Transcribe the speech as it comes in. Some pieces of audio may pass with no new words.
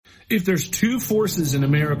If there's two forces in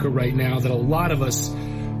America right now that a lot of us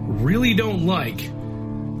really don't like,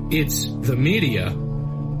 it's the media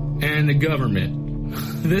and the government.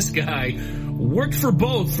 This guy worked for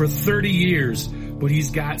both for 30 years, but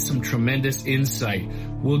he's got some tremendous insight.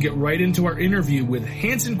 We'll get right into our interview with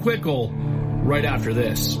Hanson Quickel right after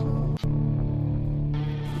this.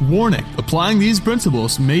 Warning, applying these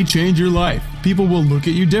principles may change your life. People will look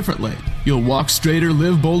at you differently. You'll walk straighter,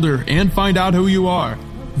 live bolder, and find out who you are.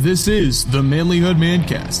 This is the Manlyhood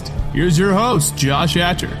Mancast. Here's your host, Josh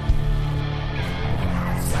Hatcher.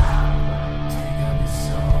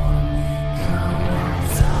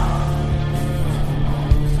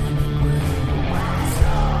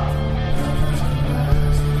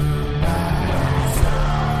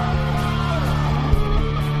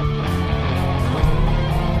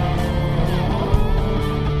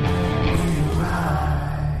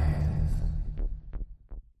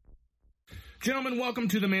 Gentlemen, welcome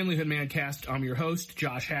to the Manlyhood Mancast. I'm your host,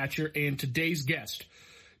 Josh Hatcher, and today's guest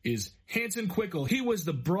is Hanson Quickel. He was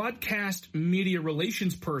the broadcast media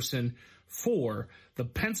relations person for the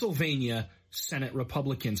Pennsylvania Senate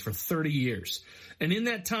Republicans for 30 years. And in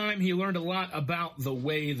that time, he learned a lot about the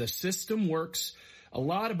way the system works, a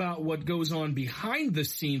lot about what goes on behind the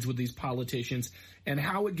scenes with these politicians, and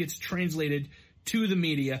how it gets translated to the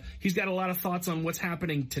media. He's got a lot of thoughts on what's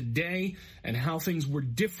happening today and how things were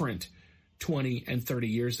different 20 and 30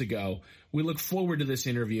 years ago. We look forward to this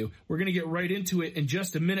interview. We're going to get right into it in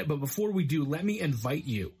just a minute, but before we do, let me invite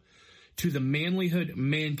you to the Manlyhood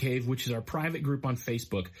Man Cave, which is our private group on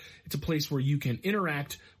Facebook. It's a place where you can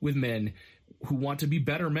interact with men who want to be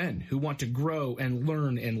better men, who want to grow and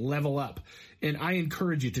learn and level up. And I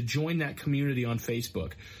encourage you to join that community on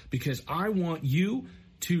Facebook because I want you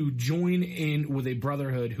to join in with a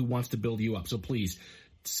brotherhood who wants to build you up. So please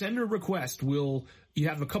send a request. You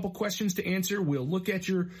have a couple questions to answer. We'll look at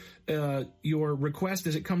your request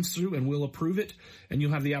as it comes through, and we'll approve it. And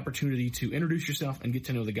you'll have the opportunity to introduce yourself and get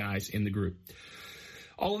to know the guys in the group.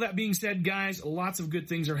 All of that being said, guys, lots of good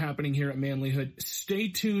things are happening here at Manlyhood. Stay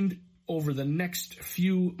tuned over the next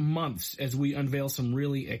few months as we unveil some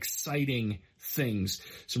really exciting things,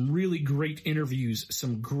 some really great interviews,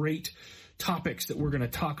 some great topics that we're going to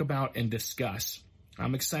talk about and discuss.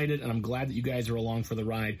 I'm excited, and I'm glad that you guys are along for the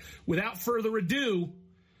ride. Without further ado,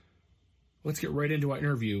 let's get right into our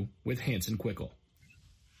interview with Hanson Quickel.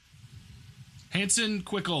 Hanson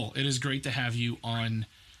Quickel, it is great to have you on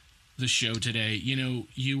the show today. You know,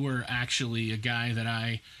 you were actually a guy that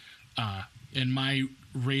I, in my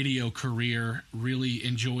radio career, really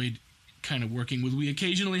enjoyed kind of working with. We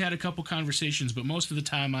occasionally had a couple conversations, but most of the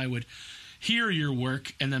time I would hear your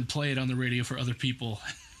work and then play it on the radio for other people.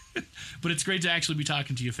 But it's great to actually be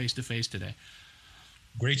talking to you face to face today.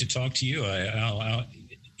 Great to talk to you. I'll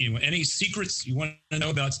any secrets you want to know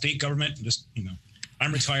about state government, just,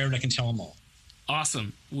 I'm retired. I can tell them all.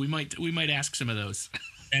 Awesome. We might ask some of those.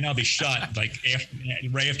 And I'll be shot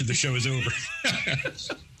right after the show is over.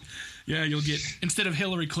 Yeah, you'll get, instead of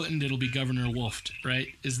Hillary Clinton, it'll be Governor Wolf, right?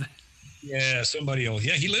 Is that? Yeah, somebody will.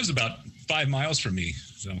 Yeah, he lives about 5 miles from me.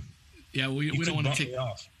 So yeah, we don't want to take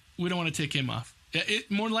off. We don't want to take him off.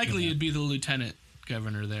 More likely it'd be the lieutenant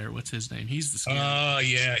governor there. What's his name? He's the scary.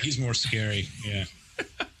 Yeah, he's more scary. Yeah.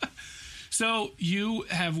 So you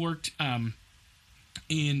have worked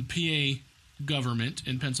in PA government,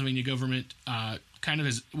 in Pennsylvania government, kind of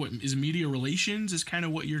as what is media relations is kind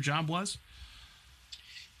of what your job was?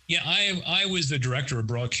 Yeah, I was the director of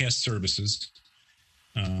broadcast services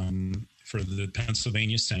for the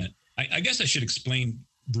Pennsylvania Senate. I guess I should explain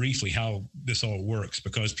briefly how this all works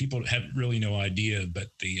because people have really no idea, but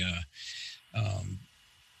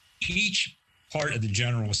each part of the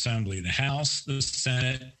General Assembly, the House, the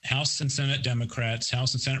Senate, House and Senate Democrats,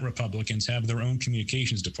 House and Senate Republicans have their own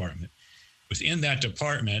communications department. Within that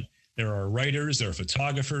department, there are writers, there are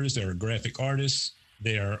photographers, there are graphic artists,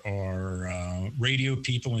 there are radio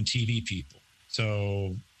people and TV people.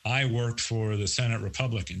 So I worked for the Senate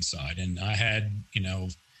Republican side, and I had,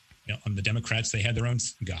 on the Democrats, they had their own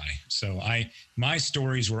guy. So my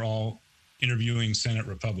stories were all interviewing Senate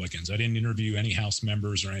Republicans. I didn't interview any House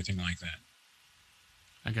members or anything like that.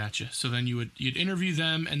 I gotcha. So then you'd interview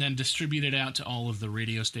them and then distribute it out to all of the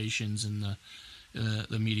radio stations and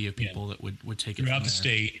the media people that would take it throughout the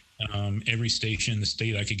state. Every station in the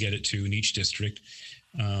state I could get it to in each district.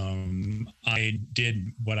 I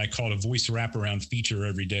did what I called a voice wraparound feature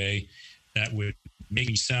every day that would make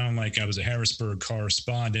me sound like I was a Harrisburg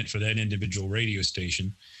correspondent for that individual radio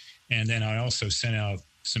station. And then I also sent out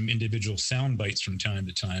some individual sound bites from time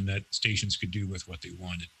to time that stations could do with what they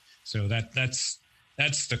wanted. So that's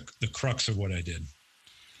the crux of what I did.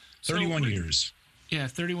 31 years. Yeah,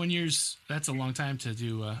 31 years, that's a long time to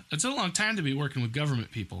do. It's a long time to be working with government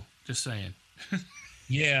people, just saying.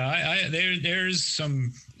 Yeah, there's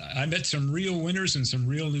some, I met some real winners and some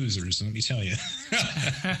real losers, let me tell you.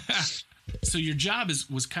 So your job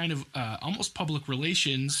was kind of almost public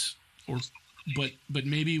relations, but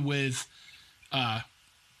maybe with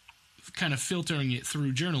kind of filtering it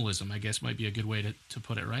through journalism, I guess might be a good way to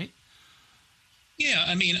put it, right? Yeah,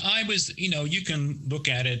 I mean, I was, you can look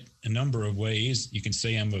at it a number of ways. You can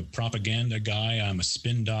say I'm a propaganda guy, I'm a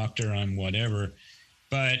spin doctor, I'm whatever.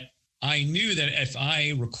 But I knew that if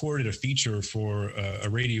I recorded a feature for a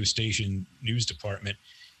radio station news department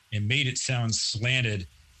and made it sound slanted,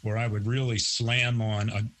 where I would really slam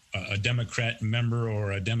on a Democrat member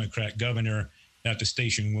or a Democrat governor, that the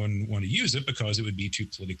station wouldn't want to use it because it would be too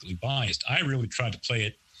politically biased. I really tried to play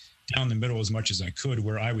it down the middle as much as I could,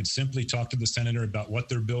 where I would simply talk to the senator about what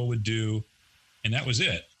their bill would do, and that was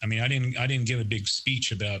it. I mean, I didn't give a big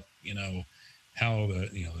speech about how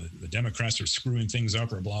the Democrats are screwing things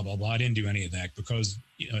up or blah blah blah. I didn't do any of that because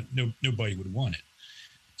nobody would want it.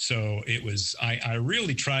 So it was I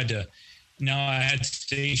really tried to. Now I had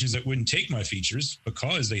stations that wouldn't take my features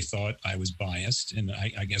because they thought I was biased, and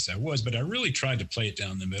I guess I was. But I really tried to play it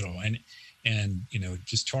down the middle and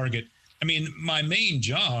just target. I mean, my main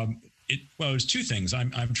job, it was two things.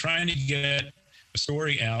 I'm trying to get a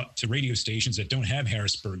story out to radio stations that don't have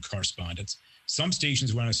Harrisburg correspondents. Some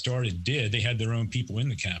stations when I started did. They had their own people in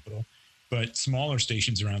the Capitol, but smaller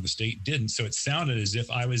stations around the state didn't. So it sounded as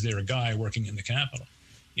if I was a guy working in the Capitol,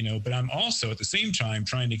 but I'm also at the same time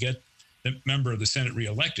trying to get the member of the Senate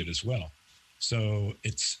reelected as well. So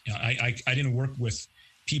it's, I didn't work with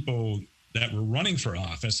people that were running for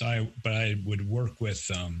office, but I would work with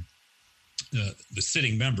the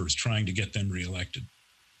sitting members trying to get them reelected.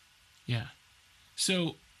 Yeah.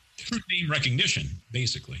 So through name recognition,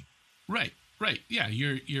 basically. Right. Yeah.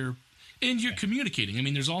 You're communicating. I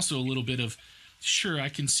mean, there's also a little bit of, sure, I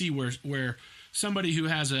can see where somebody who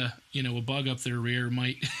has a bug up their rear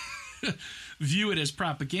might view it as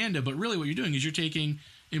propaganda, but really what you're doing is you're taking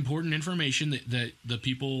important information that the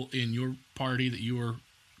people in your party that you are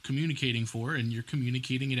communicating for, and you're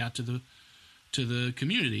communicating it out to the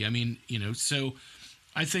community. I mean, so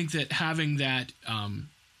I think that having that,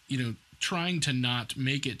 trying to not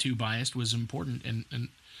make it too biased was important.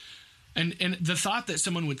 And the thought that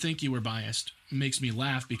someone would think you were biased makes me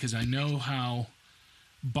laugh, because I know how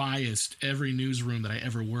biased every newsroom that I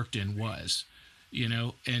ever worked in was,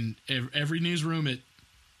 and every newsroom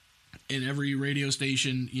in every radio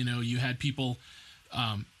station, you had people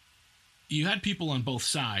on both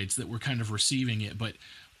sides that were kind of receiving it, but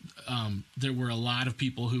there were a lot of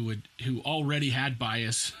people who already had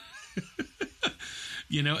bias,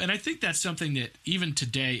 and I think that's something that even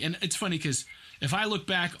today, and it's funny because if I look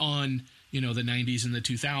back on, the 90s and the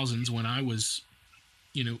 2000s when I was,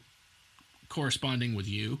 corresponding with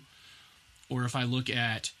you, or if I look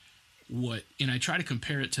at and I try to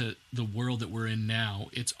compare it to the world that we're in now,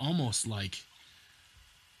 it's almost like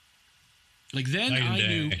then I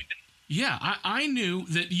knew, I knew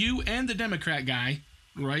that you and the Democrat guy,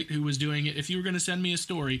 right, who was doing it, if you were going to send me a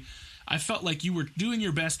story, I felt like you were doing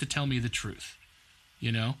your best to tell me the truth.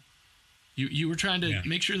 You were trying to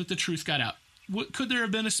make sure that the truth got out. Could there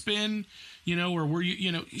have been a spin, or were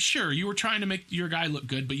you, sure, you were trying to make your guy look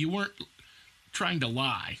good, but you weren't trying to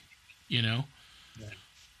lie,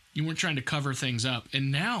 You weren't trying to cover things up.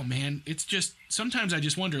 And now, man, it's just, sometimes I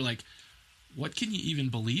just wonder, what can you even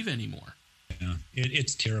believe anymore? Yeah,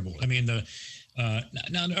 it's terrible. I mean, now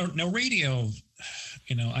radio,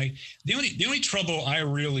 the only trouble I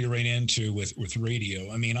really ran into with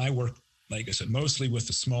radio, I mean, I work, like I said, mostly with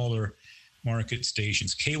the smaller market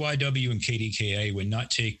stations. KYW and KDKA would not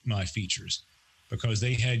take my features because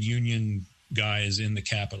they had union guys in the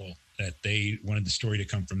Capitol that they wanted the story to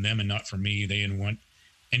come from them and not from me. They didn't want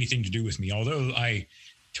anything to do with me. Although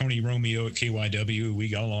Tony Romeo at KYW, we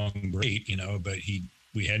got along great, but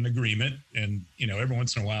we had an agreement, and, every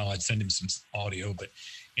once in a while I'd send him some audio, but,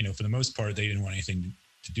 for the most part, they didn't want anything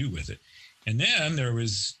to do with it. And then there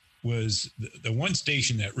was the one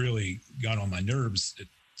station that really got on my nerves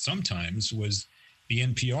sometimes was the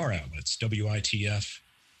NPR outlets. WITF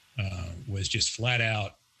was just flat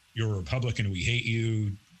out, you're a Republican, we hate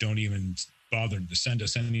you, don't even bother to send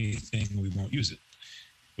us anything, we won't use it,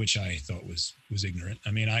 which I thought was ignorant.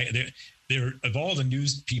 I mean, there of all the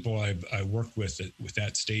news people I worked with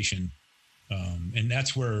that station, and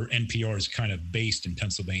that's where NPR is kind of based in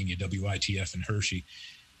Pennsylvania, WITF in Hershey.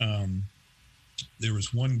 There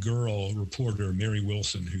was one girl reporter, Mary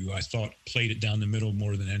Wilson, who I thought played it down the middle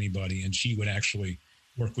more than anybody, and she would actually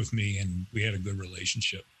work with me, and we had a good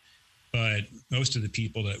relationship. but most of the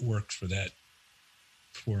people that worked for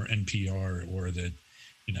NPR or that,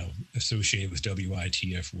 associated with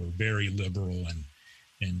WITF were very liberal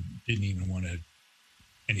and didn't even want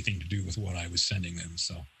anything to do with what I was sending them.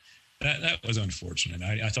 So that was unfortunate.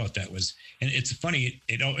 I thought that was, and it's funny.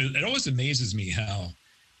 It always amazes me how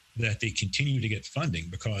that they continue to get funding,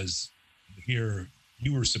 because here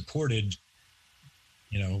you were supported,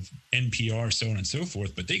 NPR, so on and so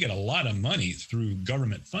forth, but they get a lot of money through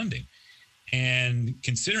government funding. And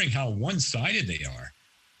considering how one-sided they are,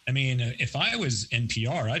 I mean, if I was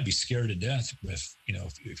NPR, I'd be scared to death with,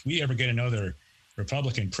 if we ever get another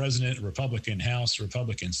Republican president, Republican House,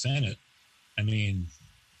 Republican Senate, I mean,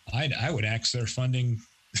 I would axe their funding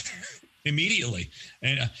immediately.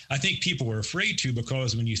 And I think people were afraid to,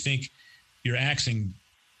 because when you think you're axing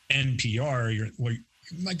NPR,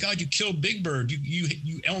 my God, you killed Big Bird,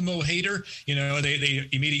 you Elmo hater, they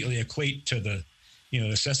immediately equate to the,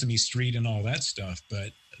 the Sesame Street and all that stuff,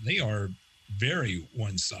 but they are very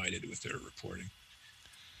one-sided with their reporting.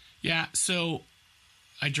 Yeah. So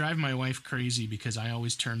I drive my wife crazy because I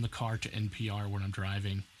always turn the car to NPR when I'm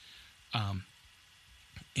driving.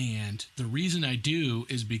 And the reason I do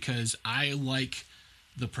is because I like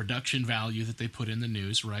the production value that they put in the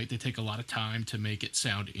news, right? They take a lot of time to make it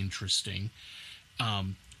sound interesting.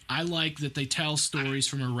 I like that they tell stories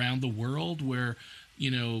from around the world where,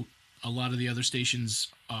 a lot of the other stations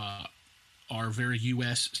are very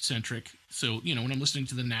U.S. centric. So, when I'm listening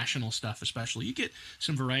to the national stuff, especially, you get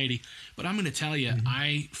some variety. But I'm going to tell you,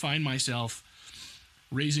 I find myself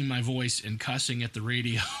raising my voice and cussing at the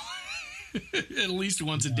radio at least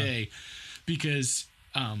once a day, because,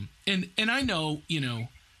 and I know,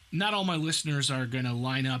 not all my listeners are going to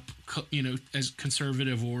line up, as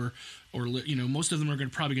conservative or most of them are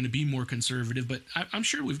probably going to be more conservative, but I'm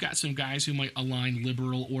sure we've got some guys who might align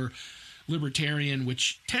liberal or libertarian,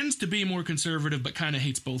 which tends to be more conservative, but kind of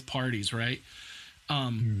hates both parties. Right.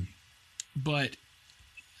 But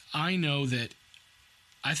I know that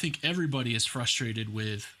I think everybody is frustrated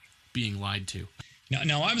with being lied to.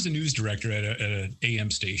 Now I was a news director at an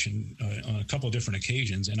AM station on a couple of different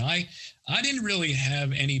occasions, and I didn't really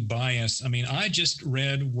have any bias. I mean, I just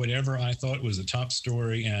read whatever I thought was the top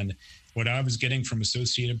story and what I was getting from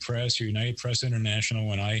Associated Press or United Press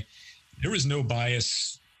International, and there was no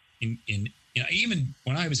bias in even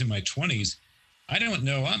when I was in my 20s. I don't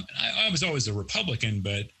know. I was always a Republican,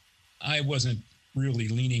 but I wasn't really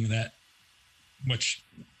leaning that much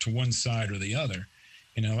to one side or the other,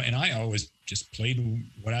 and I always just played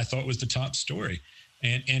what I thought was the top story.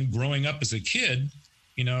 And growing up as a kid,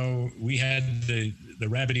 we had the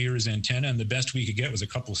rabbit ears antenna, and the best we could get was a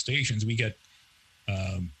couple stations. We get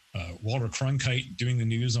Walter Cronkite doing the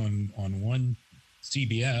news on one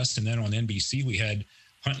CBS, and then on NBC we had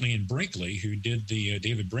Huntley and Brinkley, who did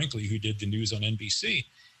David Brinkley, who did the news on NBC.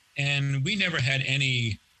 And we never had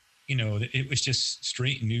any, it was just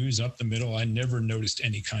straight news up the middle. I never noticed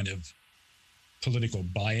any kind of political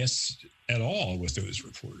bias at all with those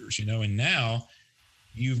reporters, and now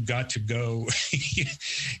you've got to go,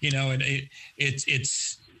 and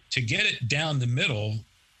it's to get it down the middle.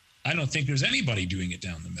 I don't think there's anybody doing it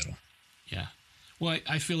down the middle. Yeah. Well,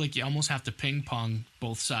 I feel like you almost have to ping pong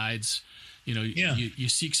both sides. You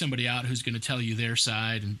seek somebody out who's going to tell you their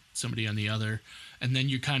side and somebody on the other, and then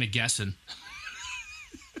you're kind of guessing.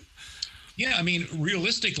 Yeah. I mean,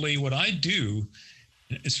 realistically, what I do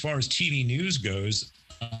as far as TV news goes,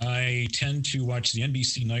 I tend to watch the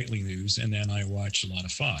NBC nightly news, and then I watch a lot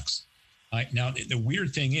of Fox. Now, the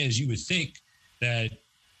weird thing is, you would think that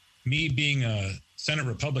me being a Senate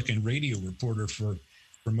Republican radio reporter for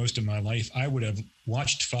most of my life, I would have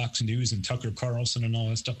watched Fox News and Tucker Carlson and all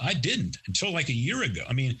that stuff. I didn't until like a year ago.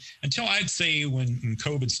 I mean, until I'd say when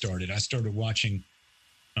COVID started, I started watching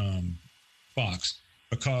Fox,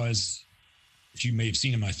 because if you may have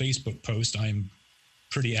seen in my Facebook post, I'm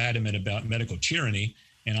pretty adamant about medical tyranny,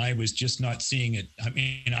 and I was just not seeing it. I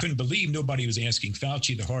mean, I couldn't believe nobody was asking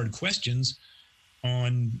Fauci the hard questions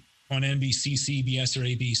on NBC, CBS, or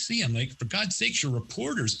ABC. I'm like, for God's sakes, your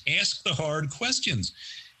reporters, ask the hard questions.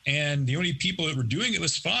 And the only people that were doing it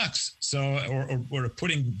was Fox. So, or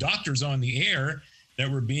putting doctors on the air that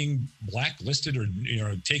were being blacklisted or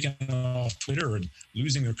taken off Twitter or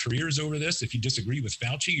losing their careers over this. If you disagree with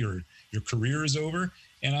Fauci, your career is over.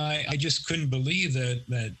 And I just couldn't believe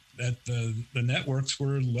that the networks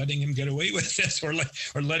were letting him get away with this or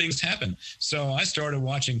letting this happen. So I started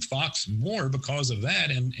watching Fox more because of that,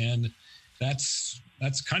 and that's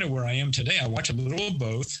kind of where I am today. I watch a little of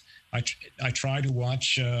both. I try to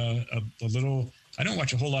watch a little. I don't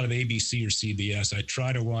watch a whole lot of ABC or CBS. I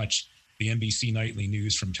try to watch the NBC nightly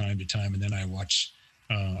news from time to time, and then I watch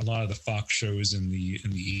a lot of the Fox shows in the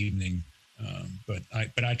evening. But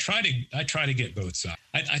I try to get both sides.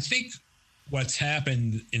 I think what's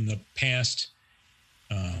happened in the past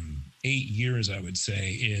 8 years, I would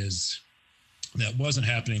say, is that wasn't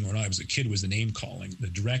happening when I was a kid, was the name calling, the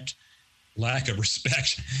direct lack of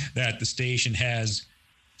respect that the station has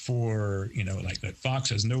for, like that Fox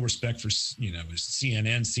has no respect for,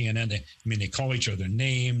 CNN. They call each other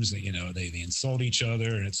names, they insult each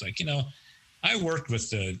other. And it's like, I worked with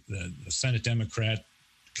the Senate Democrat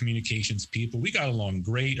communications people. We got along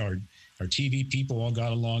great. Our TV people all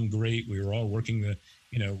got along great. We were all working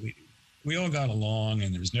we all got along,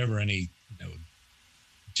 and there was never any,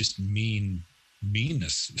 just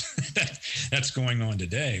meanness that's going on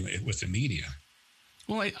today with the media.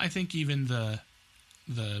 Well, I think even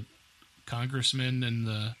the congressmen and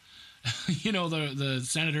the the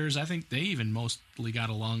senators, I think they even mostly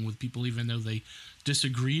got along with people, even though they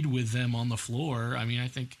disagreed with them on the floor. I mean, I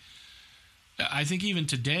think even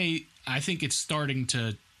today, I think it's starting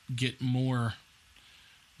to get more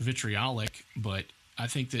vitriolic, but I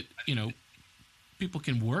think that, people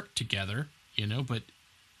can work together,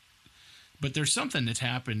 but there's something that's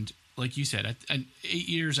happened, like you said, at 8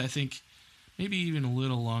 years, I think maybe even a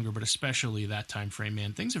little longer, but especially that time frame,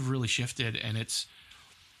 man, things have really shifted, and I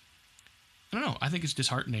don't know, I think it's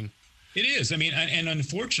disheartening. It is. I mean, and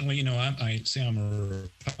unfortunately, I say I'm a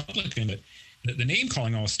Republican, but the name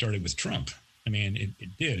calling all started with Trump. I mean,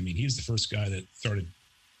 it did. I mean, he was the first guy that started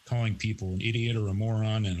calling people an idiot or a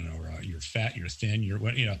moron, or you're fat, you're thin, you're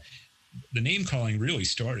what, the name calling really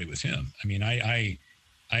started with him. I mean, I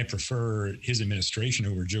prefer his administration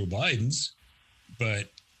over Joe Biden's, but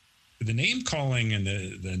the name calling and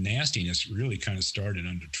the nastiness really kind of started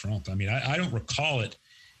under Trump. I mean, I don't recall it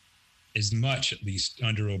as much, at least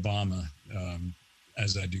under Obama,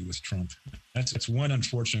 as I do with Trump. That's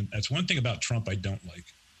one thing about Trump I don't like.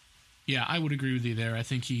 Yeah, I would agree with you there. I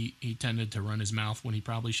think he tended to run his mouth when he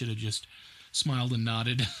probably should have just smiled and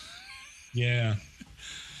nodded. Yeah.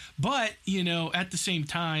 But, at the same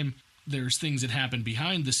time, there's things that happened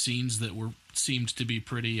behind the scenes that seemed to be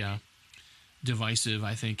pretty divisive,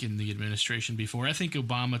 I think, in the administration before. I think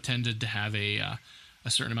Obama tended to have a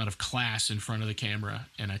certain amount of class in front of the camera,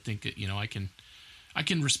 and I think that, I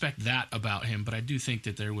can respect that about him, but I do think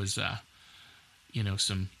that there was,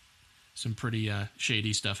 some pretty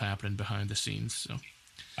shady stuff happening behind the scenes. So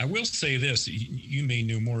I will say this, you may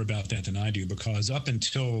know more about that than I do, because up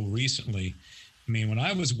until recently, I mean, when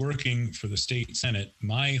I was working for the state Senate,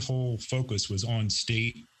 my whole focus was on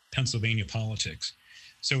state Pennsylvania politics.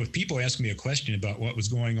 So if people ask me a question about what was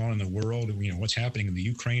going on in the world, what's happening in the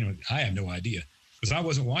Ukraine, I have no idea, because I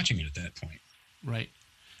wasn't watching it at that point. Right.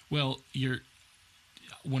 Well,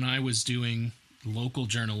 when I was doing local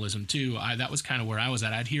journalism too, that was kind of where I was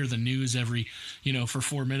at. I'd hear the news every, for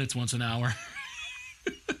 4 minutes once an hour.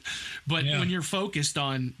 But when you're focused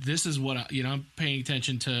on, this is what I'm paying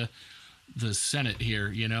attention to the Senate here,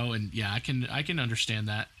 and I can understand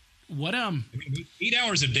that. What I mean, 8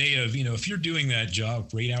 hours a day of, if you're doing that job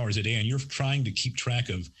for 8 hours a day and you're trying to keep track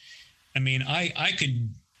of, I mean, I could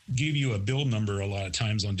give you a bill number a lot of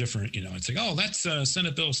times on different, it's like, oh, that's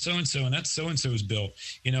Senate bill so-and-so, and that's so-and-so's bill,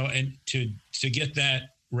 and to get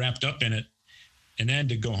that wrapped up in it, and then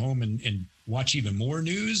to go home and watch even more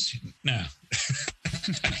news. Nah,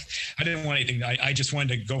 I didn't want anything. I just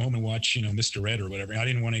wanted to go home and watch, Mr. Ed or whatever. I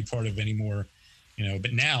didn't want any part of any more,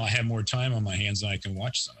 but now I have more time on my hands and I can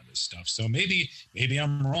watch some of this stuff. So maybe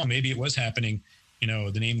I'm wrong. Maybe it was happening.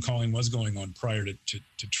 The name calling was going on prior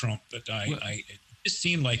to Trump, but it just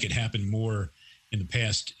seemed like it happened more in the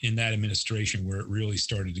past in that administration, where it really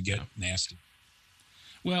started to get nasty.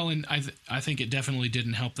 Well, and I think it definitely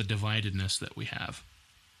didn't help the dividedness that we have.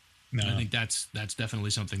 No. I think that's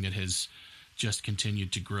definitely something that has just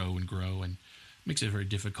continued to grow and makes it very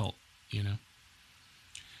difficult,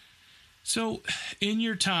 So, in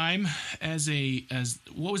your time as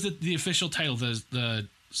what was the official title? The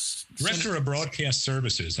Director of Broadcast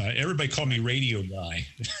Services. Everybody called me Radio Guy.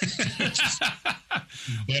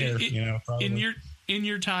 Better, probably. In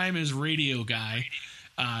your time as Radio Guy,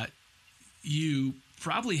 you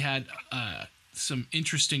probably had some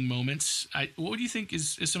interesting moments. What do you think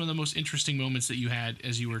is some of the most interesting moments that you had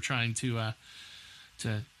as you were trying to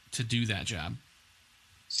do that job?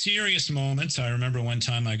 Serious moments. I remember one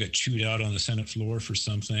time I got chewed out on the Senate floor for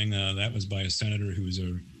something. That was by a senator who was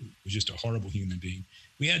just a horrible human being.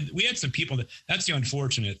 We had some people that's the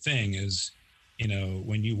unfortunate thing is,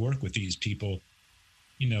 when you work with these people,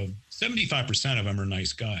 75% of them are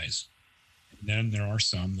nice guys. And then there are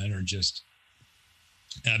some that are just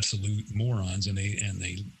absolute morons, and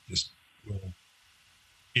they just will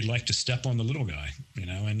he'd like to step on the little guy,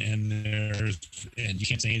 and you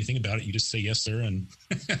can't say anything about it. You just say, yes, sir. And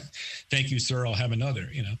thank you, sir. I'll have another,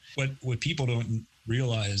 what people don't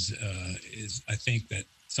realize is I think that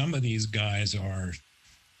some of these guys are,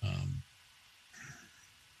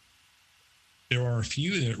 there are a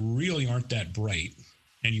few that really aren't that bright,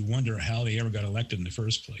 and you wonder how they ever got elected in the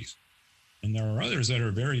first place. And there are others that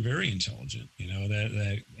are very, very intelligent,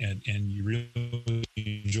 and you really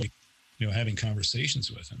enjoy, having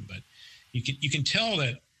conversations with them. But you can tell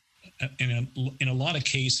that in a lot of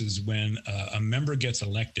cases when a member gets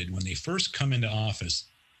elected, when they first come into office,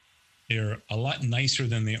 they're a lot nicer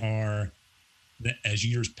than they are as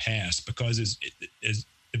years pass, because as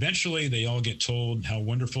eventually they all get told how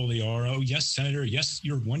wonderful they are. Oh, yes, Senator. Yes,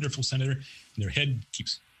 you're a wonderful Senator. And their head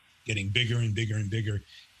keeps getting bigger and bigger and bigger.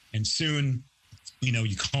 And soon,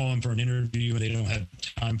 you call them for an interview and they don't have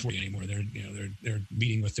time for you anymore. They're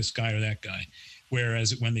meeting with this guy or that guy.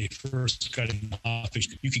 Whereas when they first got in office,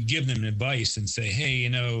 you could give them advice and say, hey,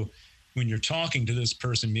 when you're talking to this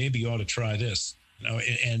person, maybe you ought to try this.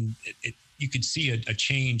 And you could see a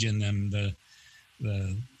change in them. The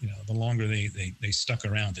longer they stuck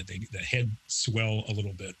around, that the head swell a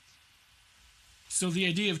little bit. So the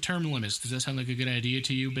idea of term limits, does that sound like a good idea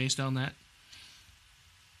to you based on that?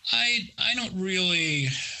 I don't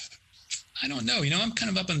know. I'm kind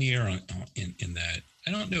of up in the air in that.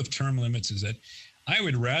 I don't know if term limits is that. I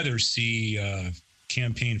would rather see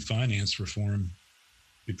campaign finance reform,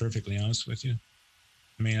 to be perfectly honest with you.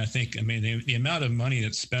 I think the amount of money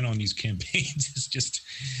that's spent on these campaigns is just,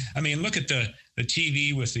 look at the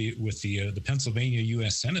TV with the Pennsylvania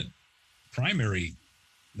U.S. Senate primary,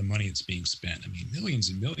 the money that's being spent. Millions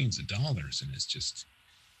and millions of dollars. And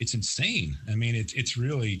it's insane. It's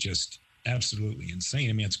really just absolutely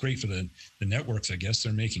insane. It's great for the networks. I guess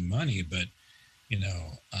they're making money, but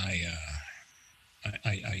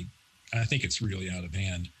I think it's really out of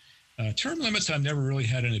hand. Term limits, I've never really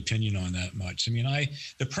had an opinion on that much.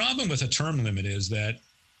 The problem with a term limit is that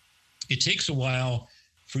it takes a while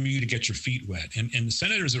for you to get your feet wet. And the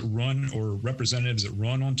senators that run, or representatives that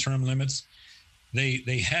run on term limits, they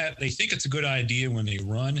think it's a good idea when they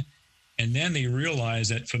run, and then they realize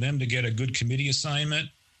that for them to get a good committee assignment,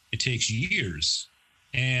 it takes years,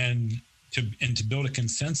 and to build a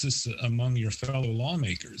consensus among your fellow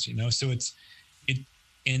lawmakers. So it's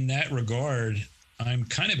in that regard, I'm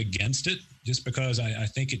kind of against it, just because I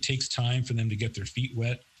think it takes time for them to get their feet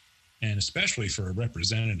wet, and especially for a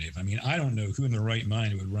representative. I don't know who in their right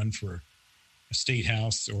mind would run for a state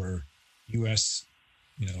house or U.S.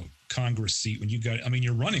 Congress seat when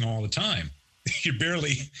you're running all the time. You're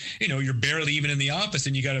barely even in the office,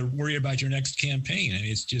 and you got to worry about your next campaign.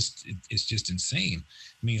 It's just insane.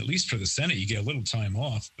 At least for the Senate, you get a little time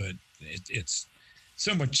off, but it's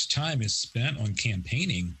so much time is spent on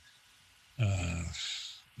campaigning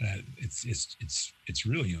that it's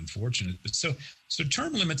really unfortunate. But so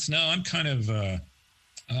term limits now, I'm kind of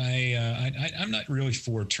I'm not really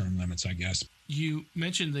for term limits, I guess. You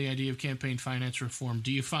mentioned the idea of campaign finance reform.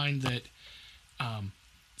 Do you find that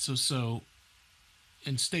so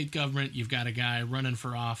in state government, you've got a guy running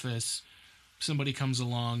for office, somebody comes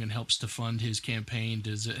along and helps to fund his campaign?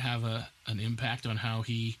 Does it have an impact on how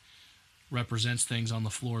he represents things on the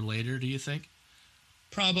floor later, do you think?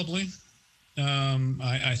 Probably.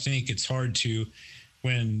 I think it's hard to,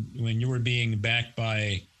 when you were being backed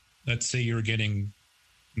by, let's say you're getting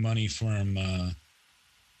money from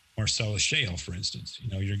Marcellus Shale, for instance.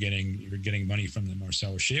 You're getting money from the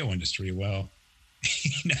Marcellus Shale industry. Well,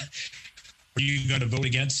 are you going to vote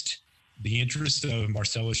against the interests of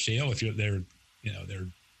Marcellus Shale if they're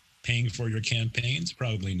paying for your campaigns?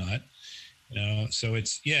 Probably not. So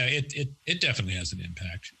it definitely has an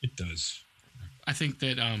impact. It does. I think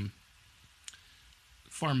that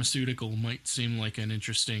pharmaceutical might seem like an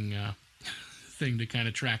interesting thing to kind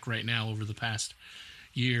of track right now over the past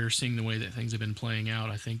year, seeing the way that things have been playing out.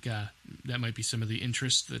 I think that might be some of the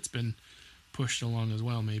interest that's been pushed along as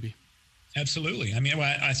well, maybe. Absolutely.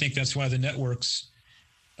 I think that's why the networks,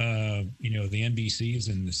 the NBCs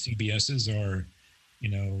and the CBSs are,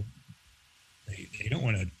 they don't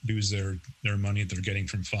want to lose their money that they're getting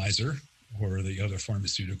from Pfizer or the other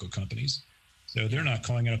pharmaceutical companies. So they're not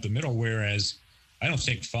calling it up the middle, whereas I don't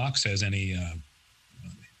think Fox has any.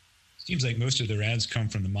 Seems like most of their ads come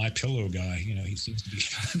from the MyPillow guy. He seems to be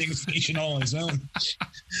finding a station all on his own.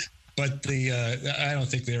 But I don't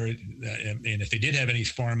think they're. And if they did have any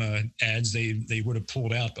pharma ads, they would have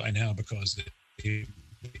pulled out by now, because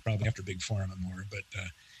probably after big pharma more, but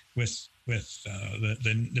with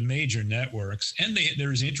the major networks, and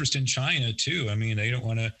there's interest in China too. I mean, they don't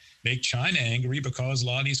want to make China angry because a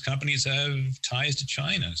lot of these companies have ties to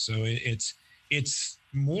China. So it's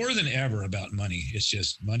more than ever about money. It's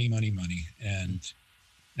just money, money, money. And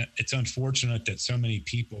it's unfortunate that so many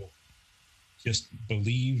people just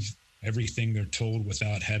believe everything they're told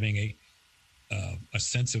without having a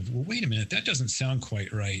sense of, well, wait a minute, that doesn't sound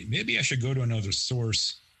quite right. Maybe I should go to another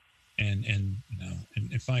source and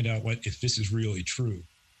find out if this is really true.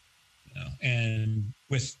 And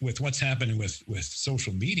with what's happening with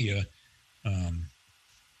social media,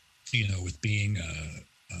 with being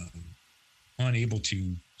unable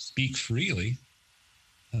to speak freely,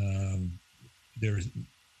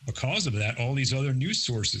 because of that, all these other news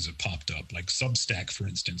sources have popped up, like Substack, for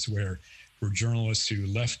instance, where journalists who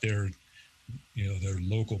left their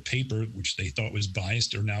local paper, which they thought was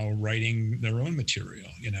biased, are now writing their own material,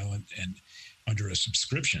 and under a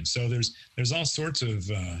subscription. So there's all sorts of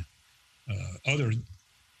other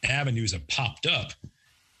avenues have popped up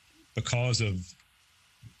because of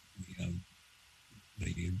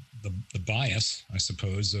the bias, I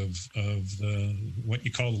suppose, of the what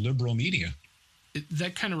you call the liberal media.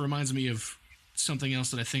 That kind of reminds me of something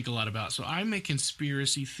else that I think a lot about. So I'm a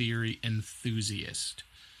conspiracy theory enthusiast.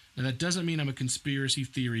 Now, that doesn't mean I'm a conspiracy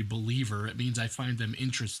theory believer. It means I find them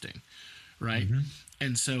interesting, right? Mm-hmm.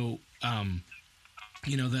 And so,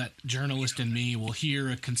 that journalist in me will hear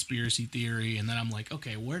a conspiracy theory, and then I'm like,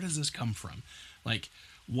 okay, where does this come from? Like,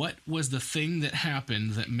 what was the thing that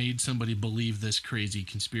happened that made somebody believe this crazy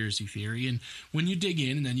conspiracy theory? And when you dig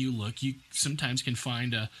in and then you look, you sometimes can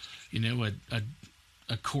find a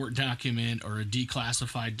court document or a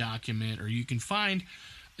declassified document, or you can find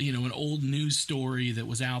an old news story that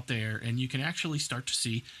was out there, and you can actually start to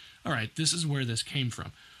see, all right, this is where this came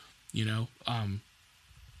from.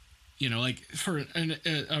 Like for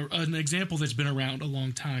an example that's been around a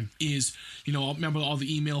long time is, remember all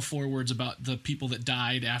the email forwards about the people that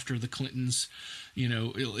died after the Clintons,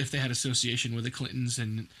 if they had association with the Clintons,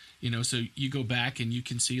 and, so you go back and you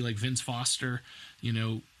can see like Vince Foster,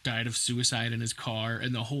 died of suicide in his car,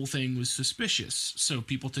 and the whole thing was suspicious. So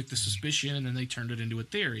people took the suspicion and then they turned it into a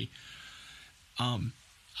theory.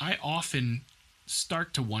 I often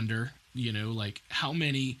start to wonder, like how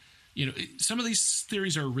many, some of these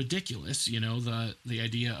theories are ridiculous. The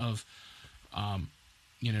idea of,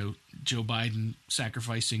 Joe Biden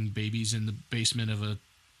sacrificing babies in the basement of a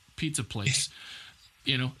pizza place,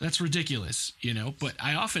 that's ridiculous, but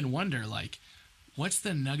I often wonder, like, what's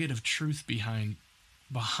the nugget of truth behind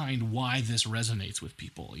why this resonates with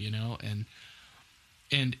people, and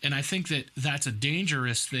I think that that's a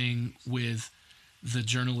dangerous thing with the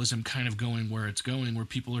journalism kind of going where it's going, where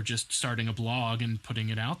people are just starting a blog and putting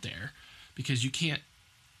it out there, because you can't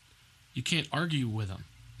argue with them.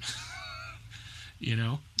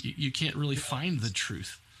 You can't really find the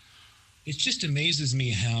truth. It just amazes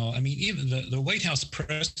me how, even the White House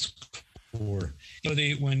press corps,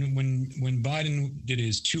 when Biden did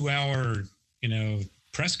his 2-hour,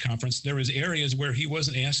 press conference, there was areas where he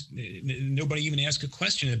wasn't asked, nobody even asked a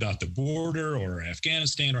question about the border or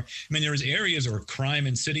Afghanistan, there was areas or crime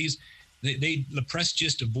in cities, the press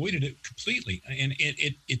just avoided it completely. And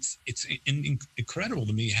it's incredible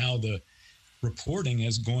to me how the reporting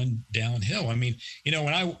has gone downhill. When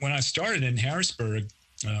I started in Harrisburg,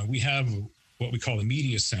 we have what we call the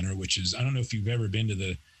media center, which is, I don't know if you've ever been to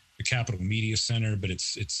the Capitol Media Center, but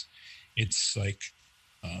it's like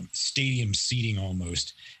stadium seating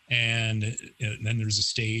almost, and then there's a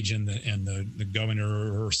stage, and the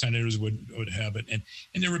governor or senators would have it, and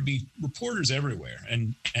there would be reporters everywhere.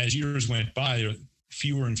 And as years went by,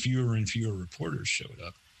 fewer and fewer and fewer reporters showed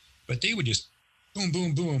up, but they would just boom,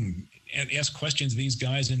 boom, boom, and ask questions of these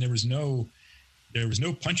guys, and there was no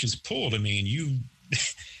punches pulled. You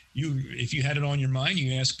if you had it on your mind,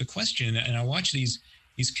 you asked the question. And I watch these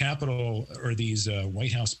Capitol or these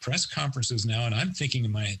White House press conferences now, and I'm thinking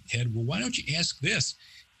in my head, well, why don't you ask this?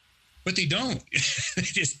 But they don't.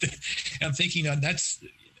 I'm thinking even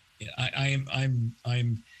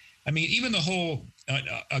the whole.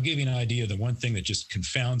 I'll give you an idea. The one thing that just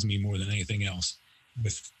confounds me more than anything else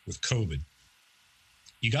with COVID,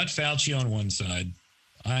 you got Fauci on one side.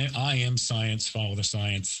 I am science. Follow the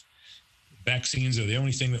science. Vaccines are the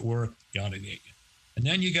only thing that work. And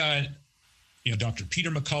then you got Dr. Peter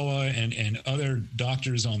McCullough and other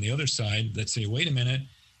doctors on the other side that say, wait a minute,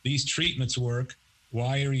 these treatments work.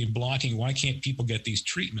 Why are you blocking? Why can't people get these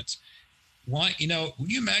treatments? Why,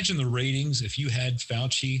 would you imagine the ratings if you had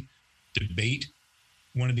Fauci debate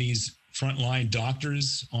one of these frontline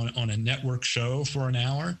doctors on a network show for an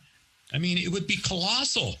hour? I mean, it would be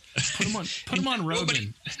colossal. Put him on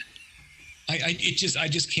Rogan. I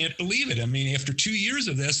just can't believe it. I mean, after 2 years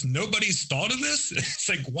of this, nobody's thought of this. It's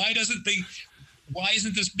like, why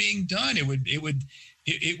isn't this being done?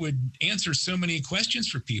 It would answer so many questions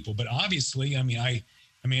for people. But obviously, I mean,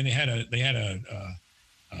 they had a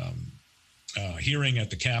hearing at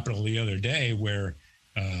the Capitol the other day where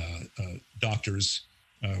doctors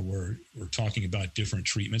were talking about different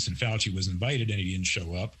treatments, and Fauci was invited and he didn't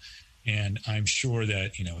show up. And I'm sure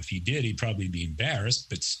that, if he did, he'd probably be embarrassed.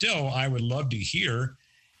 But still, I would love to hear,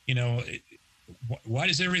 why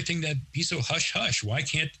does everything that be so hush hush? Why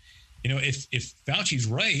can't, if Fauci's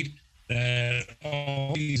right that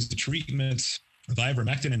all these treatments,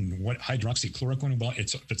 ivermectin and what hydroxychloroquine, well,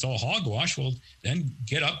 it's all hogwash. Well, then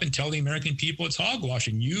get up and tell the American people it's hogwash,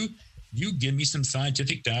 and you give me some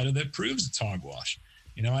scientific data that proves it's hogwash.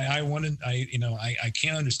 I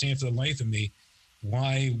can't understand for the life of me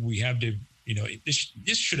why we have to,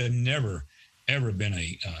 this should have never, ever been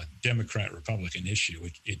a Democrat Republican issue.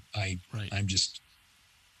 I'm just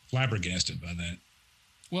flabbergasted by that.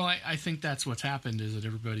 Well, I think that's what's happened, is that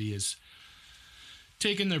everybody is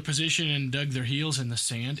taken their position and dug their heels in the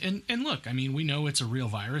sand. And look, I mean, we know it's a real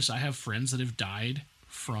virus. I have friends that have died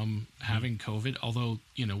from having COVID, although,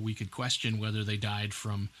 we could question whether they died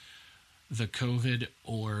from the COVID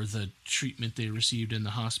or the treatment they received in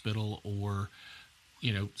the hospital, or,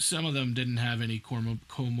 some of them didn't have any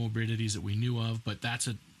comorbidities that we knew of, but that's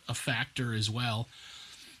a factor as well.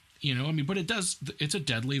 But it's a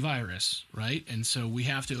deadly virus, right? And so we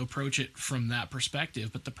have to approach it from that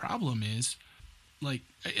perspective. But the problem is, like,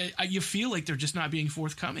 you feel like they're just not being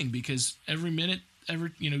forthcoming, because every minute,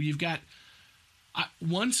 you've got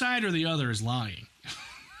one side or the other is lying,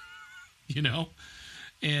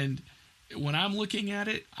 and when I'm looking at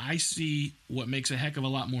it, I see what makes a heck of a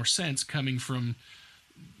lot more sense coming from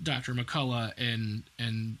Dr. McCullough and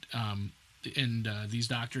these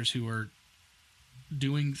doctors who are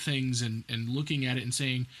doing things and looking at it and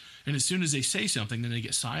saying, and as soon as they say something, then they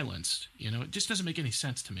get silenced. It just doesn't make any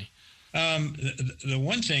sense to me. The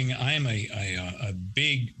one thing I'm a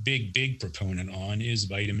big proponent on is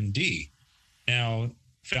vitamin D. Now,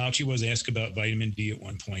 Fauci was asked about vitamin D at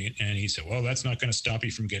one point, and he said, well, that's not going to stop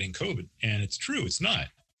you from getting COVID. And it's true, it's not.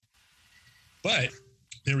 But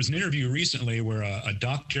there was an interview recently where a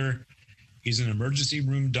doctor, he's an emergency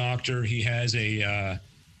room doctor. He has a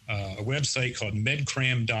website called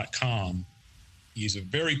medcram.com. He's a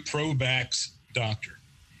very pro-vax doctor.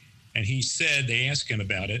 And he said, they asked him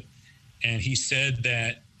about it, and he said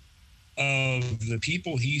that of the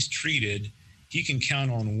people he's treated, he can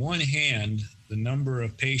count on one hand the number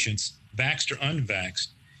of patients, vaxxed or unvaxxed,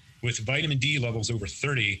 with vitamin D levels over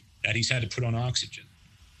 30 that he's had to put on oxygen.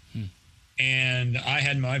 And I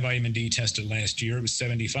had my vitamin D tested last year. It was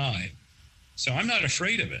 75. So I'm not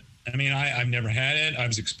afraid of it. I mean, I've never had it. I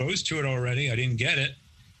was exposed to it already. I didn't get it.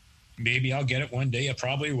 Maybe I'll get it one day. I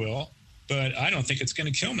probably will. But I don't think it's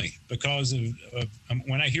going to kill me because of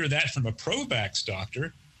when I hear that from a pro-vax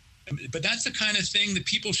doctor. But that's the kind of thing that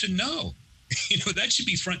people should know. That should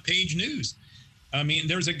be front page news. I mean,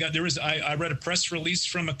 I read a press release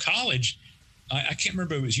from a college. I can't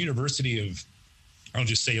remember. It was University of, I'll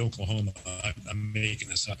just say Oklahoma. I'm making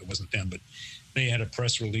this up. It wasn't them, but they had a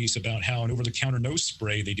press release about how an over-the-counter nose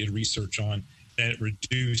spray they did research on that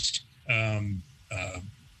reduced the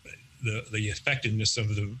effectiveness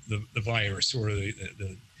of the virus, or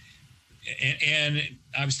and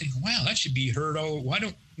I was thinking, wow, that should be heard. Oh, why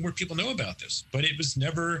don't more people know about this? But it was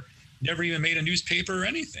never even made a newspaper or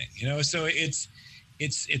anything, So it's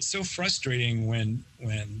so frustrating when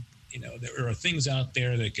there are things out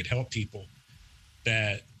there that could help people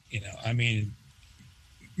that, I mean,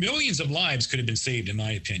 millions of lives could have been saved, in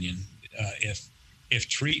my opinion, if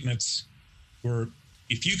treatments were,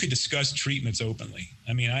 if you could discuss treatments openly.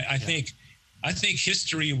 I mean, I think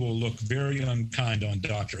history will look very unkind on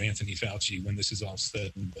Dr. Anthony Fauci when this is all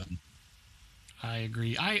said and done. I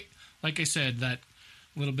agree. Like I said, that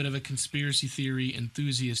little bit of a conspiracy theory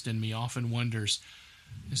enthusiast in me often wonders,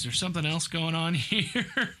 is there something else going on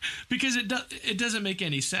here? Because it doesn't make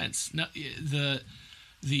any sense. No,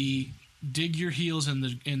 the dig your heels in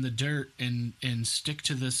the dirt and stick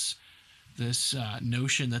to this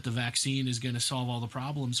notion that the vaccine is going to solve all the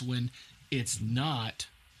problems when it's not.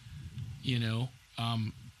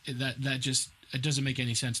 That just, it doesn't make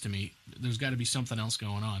any sense to me. There's got to be something else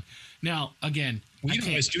going on. Now, again,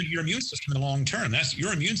 it's due to your immune system in the long term. That's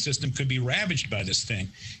your immune system could be ravaged by this thing.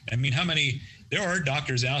 I mean, there are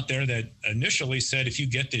doctors out there that initially said, if you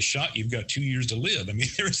get this shot, you've got 2 years to live. I mean,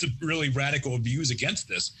 there's some really radical views against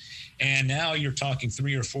this. And now you're talking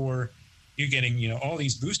 3 or 4 you're getting, all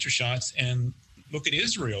these booster shots, and look at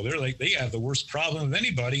Israel. They have the worst problem of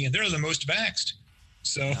anybody, and they're the most vaxxed.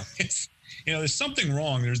 So it's, there's something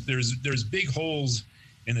wrong. There's big holes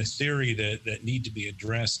in the theory that need to be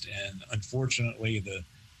addressed. And unfortunately, the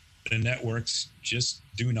networks just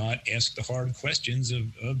do not ask the hard questions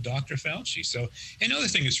of Dr. Fauci. So another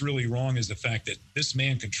thing that's really wrong is the fact that this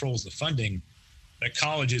man controls the funding that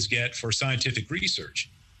colleges get for scientific research.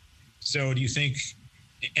 So do you think,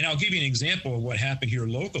 and I'll give you an example of what happened here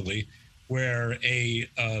locally, where a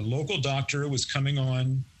local doctor was coming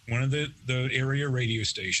on one of the area radio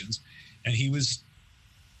stations, and he was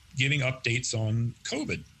giving updates on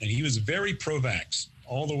COVID. And he was very pro-vax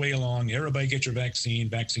all the way along. Everybody get your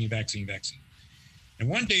vaccine. And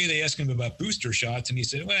one day they asked him about booster shots, and he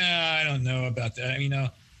said, well, I don't know about that.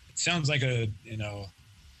 It sounds like a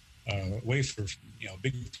way for,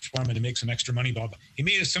 big pharma to make some extra money. Blah, blah. He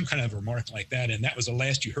made some kind of remark like that, and that was the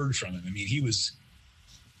last you heard from him. He was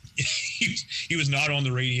he was not on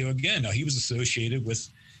the radio again. Now, he was associated with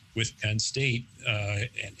Penn State,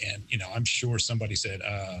 and I'm sure somebody said,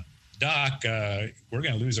 Doc, we're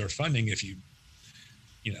going to lose our funding if you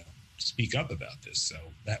speak up about this. So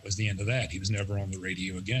that was the end of that. He was never on the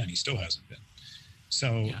radio again. He still hasn't been.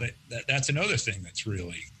 So that's another thing that's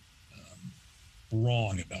really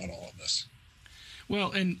wrong about all of this.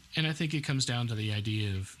 Well, and I think it comes down to the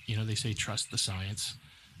idea of, they say trust the science.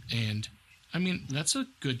 And that's a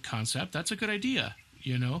good concept. That's a good idea.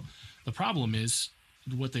 The problem is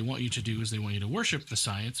what they want you to do is they want you to worship the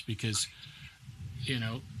science because,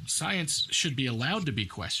 science should be allowed to be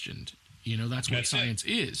questioned. That's what science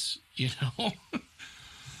is,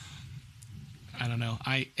 I don't know.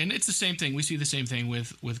 And it's the same thing. We see the same thing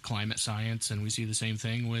with climate science, and we see the same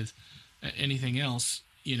thing with anything else.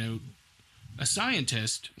 A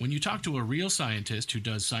scientist, when you talk to a real scientist who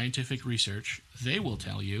does scientific research, they will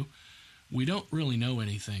tell you, we don't really know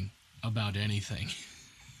anything about anything.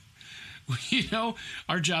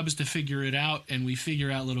 Our job is to figure it out, and we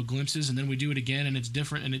figure out little glimpses, and then we do it again, and it's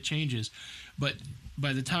different, and it changes. But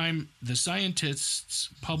by the time the scientists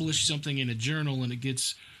publish something in a journal and it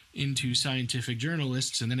gets into scientific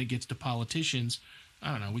journalists and then it gets to politicians,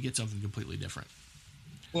 I don't know, we get something completely different.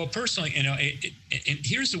 Well, personally, and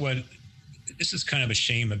here's this is kind of a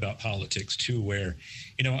shame about politics too, where,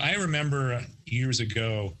 I remember years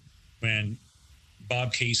ago when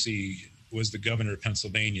Bob Casey was the governor of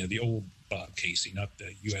Pennsylvania, the old Bob Casey, not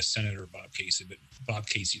the U.S. Senator Bob Casey, but Bob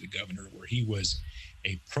Casey, the governor, where he was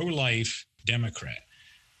a pro-life Democrat.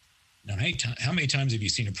 Now, how many times have you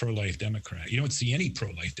seen a pro-life Democrat? You don't see any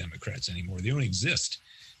pro-life Democrats anymore. They don't exist.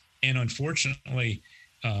 And unfortunately,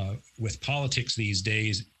 with politics these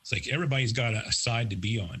days, it's like everybody's got a side to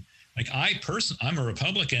be on. Like I'm a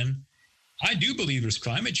Republican. I do believe there's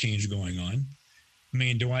climate change going on.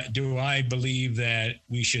 Do I believe that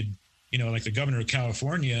we should, like the governor of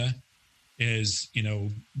California is,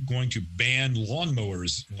 going to ban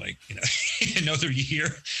lawnmowers, another year,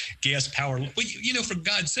 gas power. Well, for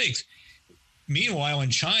God's sakes. Meanwhile, in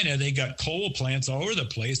China, they got coal plants all over the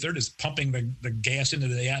place. They're just pumping the gas into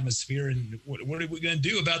the atmosphere. And what are we going to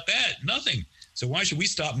do about that? Nothing. So why should we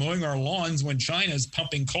stop mowing our lawns when China is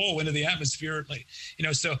pumping coal into the atmosphere?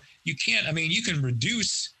 So you can't, you can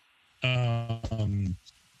reduce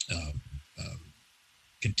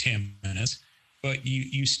contaminants, but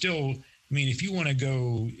you still, if you want to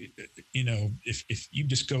go, if you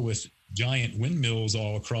just go with giant windmills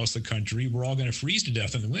all across the country, we're all going to freeze to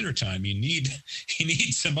death in the wintertime. You need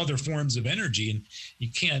some other forms of energy, and you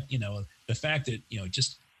can't, the fact that,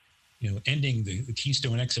 ending the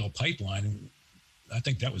Keystone XL pipeline, I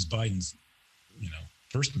think that was Biden's,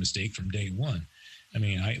 first mistake from day one.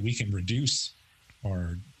 We can reduce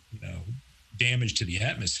our, damage to the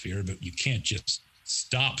atmosphere, but you can't just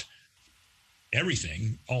stop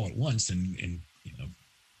everything all at once and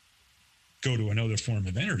go to another form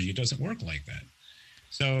of energy. It doesn't work like that.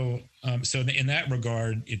 So in that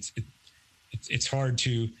regard, it's hard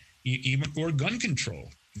to or gun control.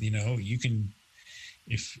 You can,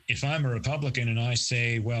 if I'm a Republican and I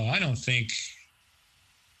say, well, I don't think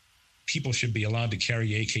people should be allowed to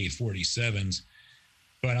carry AK-47s,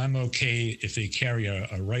 but I'm okay if they carry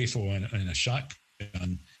a rifle and a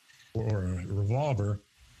shotgun or a revolver,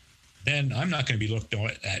 then I'm not going to be looked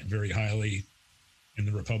at very highly in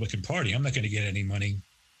the Republican Party. I'm not going to get any money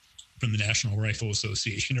from the National Rifle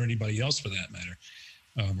Association or anybody else for that matter.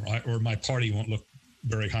 Or my party won't look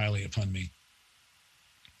very highly upon me.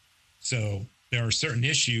 So there are certain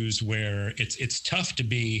issues where it's tough to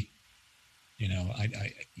be, you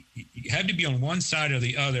have to be on one side or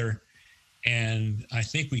the other. And I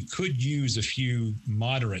think we could use a few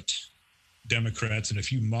moderate Democrats and a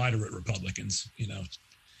few moderate Republicans,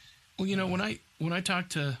 Well, when I talk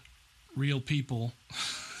to real people,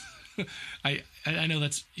 I know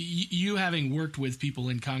that's you having worked with people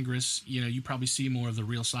in Congress, you probably see more of the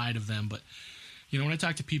real side of them. But, when I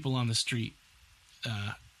talk to people on the street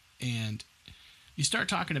and you start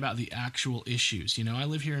talking about the actual issues, I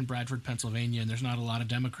live here in Bradford, Pennsylvania, and there's not a lot of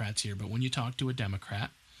Democrats here. But when you talk to a Democrat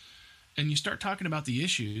and you start talking about the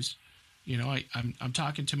issues, I'm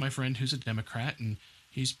talking to my friend who's a Democrat, and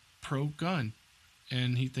he's pro-gun,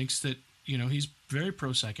 and he thinks that, he's very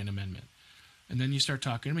pro-Second Amendment. And then you start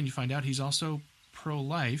talking to him, and you find out he's also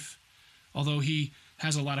pro-life, although he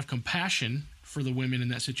has a lot of compassion for the women in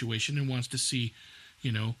that situation and wants to see,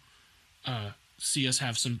 see us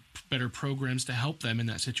have some better programs to help them in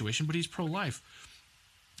that situation, but he's pro-life.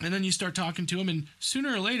 And then you start talking to him, and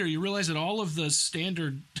sooner or later you realize that all of the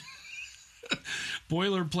standard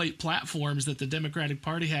boilerplate platforms that the Democratic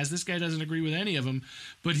Party has, this guy doesn't agree with any of them,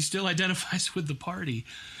 but he still identifies with the party.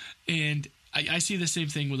 And I see the same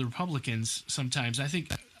thing with Republicans sometimes. I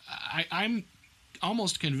think I'm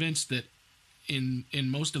almost convinced that in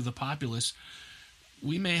most of the populace,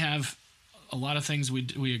 we may have a lot of things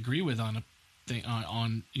we agree with on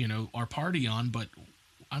our party on, but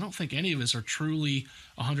I don't think any of us are truly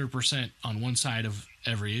 100% on one side of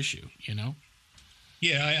every issue,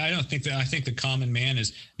 Yeah, I don't think that. I think the common man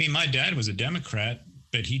is. My dad was a Democrat,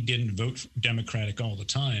 but he didn't vote Democratic all the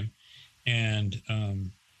time, and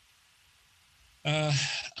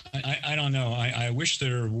I don't know. I wish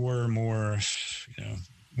there were more,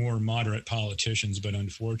 more moderate politicians, but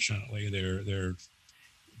unfortunately, they're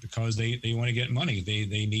because they want to get money.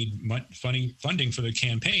 They need funding for their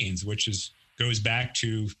campaigns, which goes back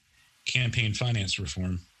to campaign finance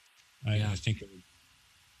reform. I think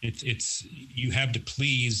it's you have to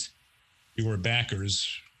please your backers,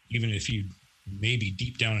 even if you maybe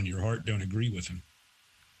deep down in your heart don't agree with them.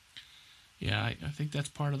 Yeah, I think that's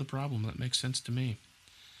part of the problem. That makes sense to me.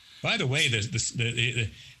 By the way,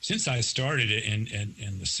 since I started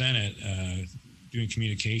in the Senate doing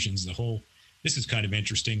communications, this is kind of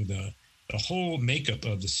interesting. The whole makeup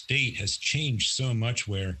of the state has changed so much.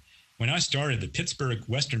 Where when I started, the Pittsburgh,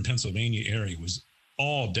 Western Pennsylvania area was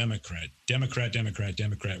all Democrat.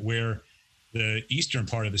 Where the eastern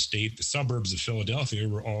part of the state, the suburbs of Philadelphia,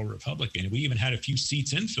 were all Republican. We even had a few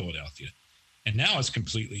seats in Philadelphia. And now it's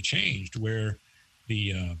completely changed where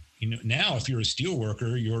now if you're a steel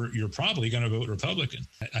worker, you're probably going to vote Republican.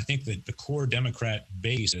 I think that the core Democrat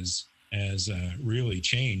base has really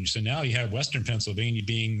changed. So now you have Western Pennsylvania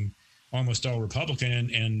being almost all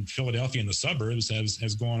Republican, and Philadelphia in the suburbs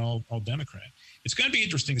has gone all Democrat. It's going to be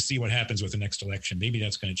interesting to see what happens with the next election. Maybe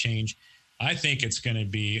that's going to change. I think it's going to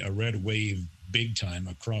be a red wave big time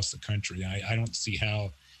across the country. I don't see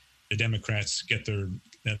how the Democrats get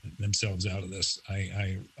themselves out of this.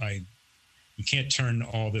 You can't turn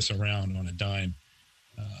all this around on a dime.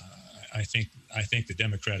 I think the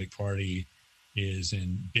Democratic Party is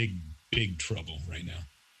in big trouble right now.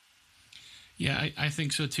 Yeah, I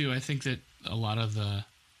think so too. I think that a lot of the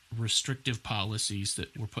restrictive policies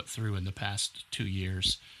that were put through in the past 2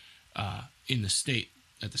 years in the state,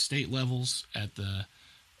 at the state levels, at the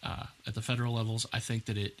federal levels, I think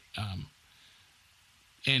that it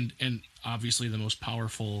and obviously the most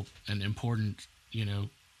powerful and important,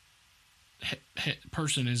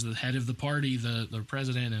 person is the head of the party, the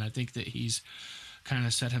president, and I think that he's kind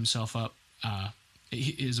of set himself up.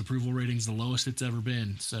 His approval rating is the lowest it's ever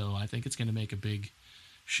been, so I think it's going to make a big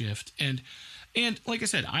shift. And like I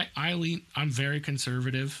said, I'm very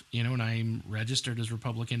conservative, and I'm registered as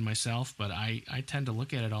Republican myself, but I tend to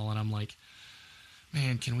look at it all and I'm like,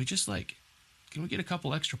 man, can we get a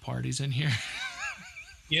couple extra parties in here?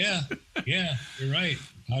 Yeah, you're right.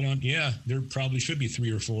 There probably should be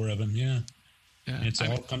 3 or 4 of them. Yeah. And it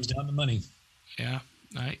all comes down to money. Yeah.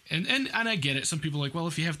 And I get it. Some people are like, well,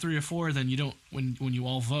 if you have 3 or 4, then you don't, when you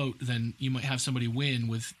all vote, then you might have somebody win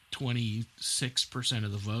with 26%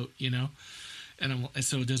 of the vote, And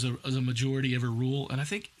so does a majority ever rule? And I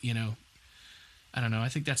think, I don't know. I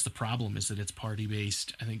think that's the problem, is that it's party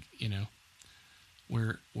based. I think,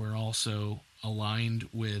 we're also aligned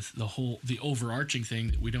with the overarching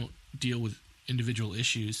thing that we don't deal with individual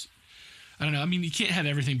issues. I don't know. I mean, you can't have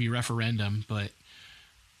everything be referendum, but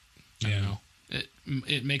I don't know.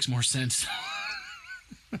 It makes more sense.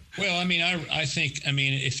 Well, I mean, I think,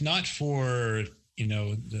 if not for,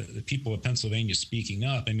 the people of Pennsylvania speaking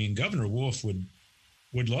up, Governor Wolf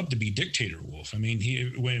would love to be dictator Wolf. When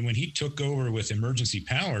he took over with emergency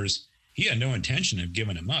powers, he had no intention of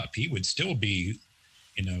giving them up. He would still be,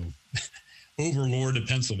 overlord of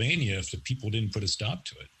Pennsylvania if the people didn't put a stop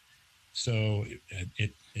to it. So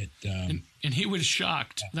and he was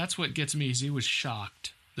shocked. That's what gets me, is he was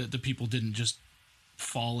shocked that the people didn't just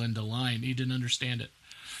fall into line. He didn't understand it.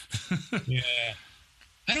 Yeah.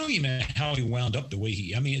 I don't even know how he wound up the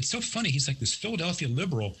way I mean, it's so funny. He's like this Philadelphia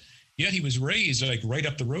liberal, yet he was raised like right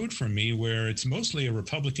up the road from me, where it's mostly a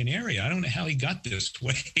Republican area. I don't know how he got this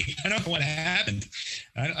way. I don't know what happened.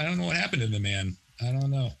 I don't know what happened to the man. I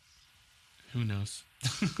don't know. Who knows?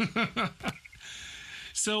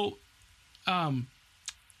 So, that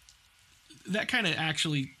kind of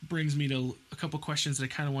actually brings me to a couple questions that I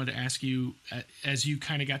kind of wanted to ask you. As you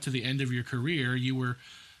kind of got to the end of your career, you were,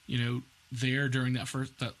 there during that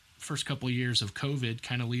first couple of years of COVID,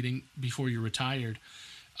 kind of leading before you retired.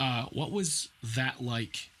 What was that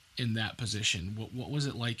like in that position? What was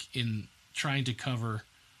it like in trying to cover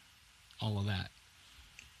all of that?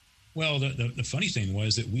 Well, the funny thing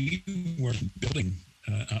was that we were building.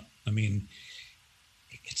 I mean,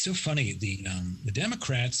 it's so funny. The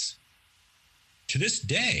Democrats, to this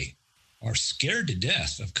day, are scared to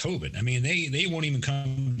death of COVID. I mean, they won't even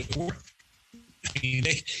come to work. I mean,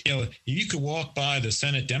 you could walk by the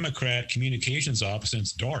Senate Democrat communications office and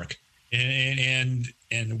it's dark, and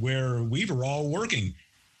where we were all working,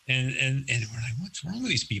 and we're like, what's wrong with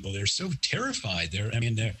these people? They're so terrified.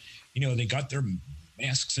 They got their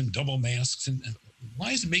masks and double masks, and why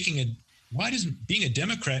does being a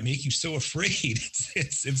Democrat make you so afraid?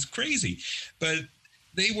 It's crazy, but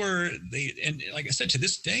and like I said, to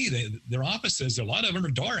this day, their offices, a lot of them are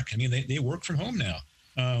dark. I mean, they work from home now.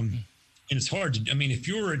 And it's hard to, I mean, if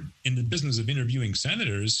you're in the business of interviewing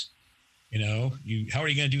senators, how are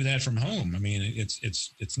you going to do that from home? I mean,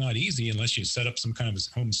 it's not easy unless you set up some kind of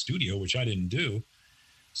home studio, which I didn't do.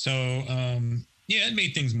 So, it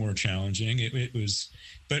made things more challenging. It was,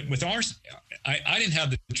 but with ours, I didn't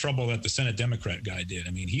have the trouble that the Senate Democrat guy did.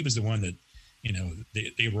 I mean, he was the one that,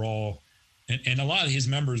 they were all, and a lot of his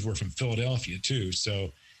members were from Philadelphia too.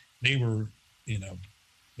 So they were,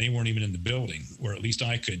 they weren't even in the building, or at least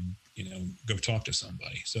I could, go talk to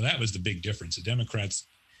somebody. So that was the big difference. The Democrats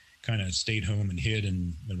kind of stayed home and hid,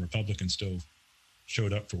 and the Republicans still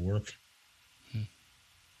showed up for work.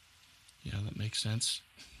 Yeah, that makes sense.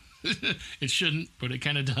 It shouldn't, but it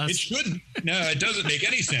kind of does. It shouldn't. No, it doesn't make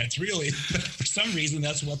any sense, really. For some reason,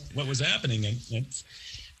 that's what was happening. And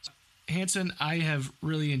Hanson, I have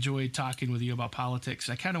really enjoyed talking with you about politics.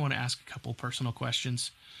 I kind of want to ask a couple personal questions.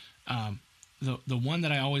 The one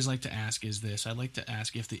that I always like to ask is this. I'd like to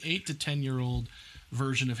ask, if the 8 to 10-year-old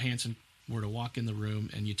version of Hanson were to walk in the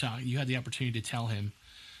room and you had the opportunity to tell him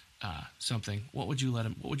something, what would you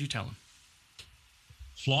tell him?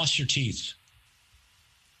 Floss your teeth.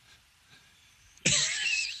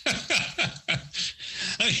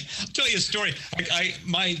 I'll tell you a story. I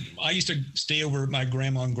used to stay over at my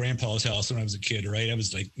grandma and grandpa's house when I was a kid, right? I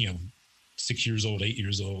was like, 6 years old, 8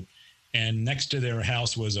 years old. And next to their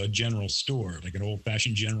house was a general store, like an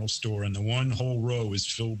old-fashioned general store. And the one whole row was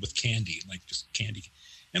filled with candy, like just candy.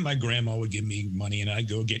 And my grandma would give me money, and I'd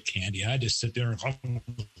go get candy. I'd just sit there and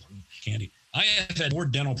candy. I have had more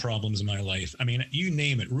dental problems in my life. I mean, you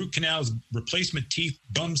name it: root canals, replacement teeth,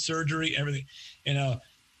 gum surgery, everything.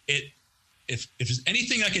 If there's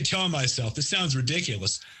anything I could tell myself, this sounds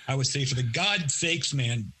ridiculous, I would say, for the God's sakes,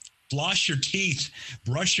 man, floss your teeth,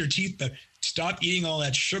 brush your teeth, but stop eating all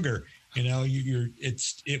that sugar.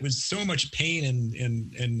 It was so much pain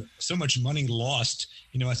and so much money lost.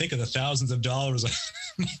 I think of the thousands of dollars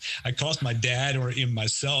I cost my dad or in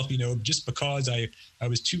myself, just because I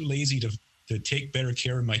was too lazy to take better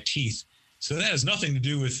care of my teeth. So that has nothing to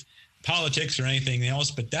do with politics or anything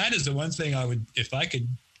else. But that is the one thing I would, if I could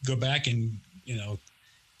go back and,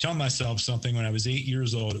 tell myself something when I was 8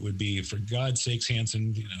 years old, it would be, for God's sakes,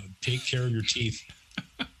 Hanson, take care of your teeth.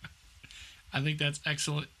 I think that's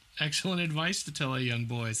excellent advice to tell a young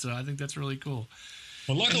boy. So I think that's really cool.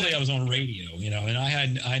 Well, luckily I was on radio, and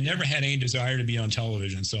I never had any desire to be on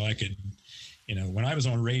television. So I could, when I was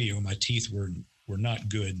on radio, my teeth were not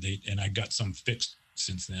good. And I got some fixed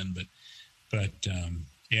since then,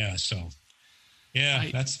 that's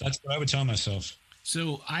what I would tell myself.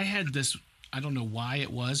 So I had this, I don't know why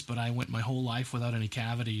it was, but I went my whole life without any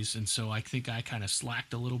cavities. And so I think I kind of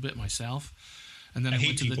slacked a little bit myself. And then I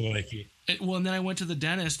went to people like you. And then I went to the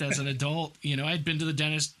dentist as an adult. I'd been to the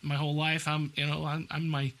dentist my whole life. I'm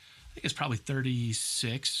my, I think it's probably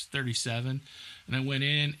 36, 37. And I went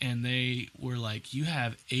in and they were like, you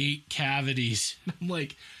have 8 cavities. I'm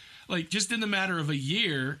like just in the matter of a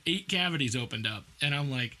year, 8 cavities opened up. And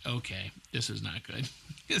I'm like, okay, this is not good.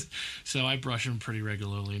 So I brush them pretty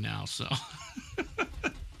regularly now. So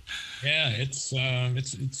yeah, it's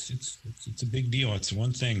a big deal. It's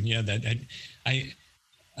one thing. Yeah, that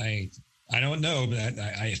I don't know, but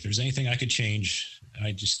if there's anything I could change,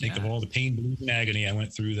 I just think of all the pain, blues, and agony I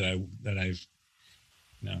went through that I've,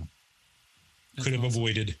 could have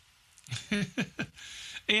avoided.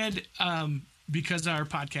 And because our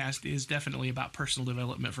podcast is definitely about personal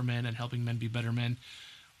development for men and helping men be better men,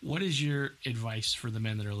 what is your advice for the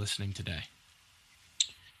men that are listening today?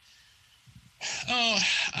 Oh,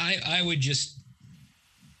 I would just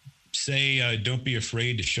say, don't be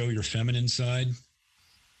afraid to show your feminine side.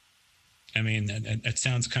 I mean, that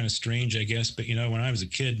sounds kind of strange, I guess, but when I was a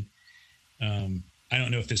kid, I don't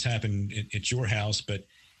know if this happened at your house, but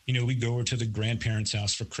we go over to the grandparents'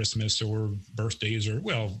 house for Christmas or birthdays,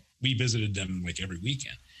 we visited them like every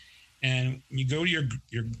weekend. And you go to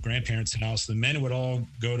your grandparents' house, the men would all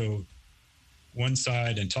go to one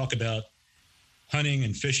side and talk about hunting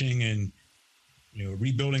and fishing and,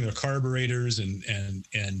 rebuilding their carburetors and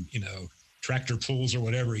tractor pulls or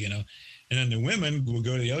whatever, And then the women will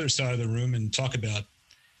go to the other side of the room and talk about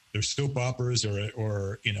their soap operas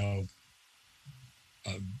or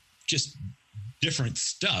just different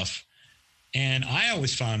stuff. And I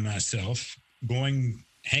always found myself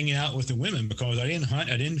hanging out with the women because I didn't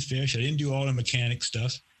hunt, I didn't fish, I didn't do all the mechanic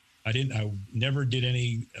stuff. I never did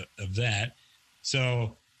any of that.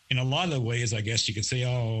 So in a lot of the ways, I guess you could say,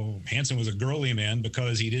 Hanson was a girly man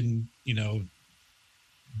because he didn't,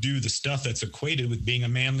 do the stuff that's equated with being a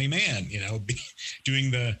manly man, doing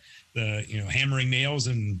the hammering nails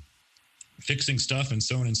and fixing stuff and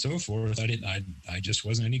so on and so forth. I just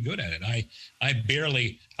wasn't any good at it. I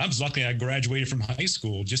was lucky I graduated from high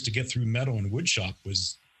school. Just to get through metal and wood shop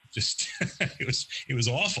was just, it was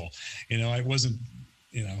awful. I wasn't,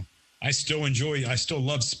 I still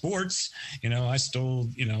love sports.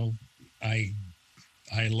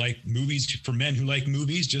 I like movies for men who like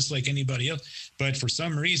movies just like anybody else. But for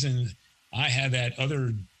some reason, I had that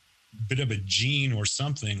other bit of a gene or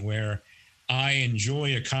something where I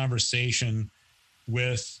enjoy a conversation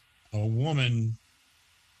with a woman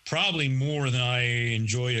probably more than I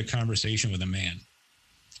enjoy a conversation with a man.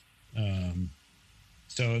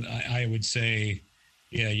 So I would say,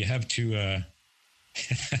 you have to,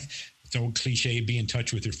 it's an old cliche, be in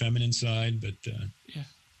touch with your feminine side, but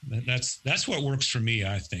that's what works for me,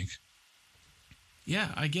 I think. Yeah,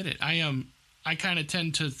 I get it. I kind of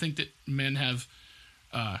tend to think that men have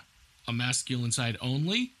a masculine side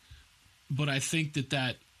only, but I think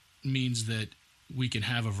that means that we can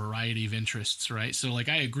have a variety of interests, right? So like,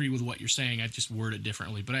 I agree with what you're saying. I just word it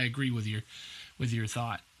differently, but I agree with your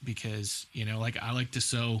thought because, like I like to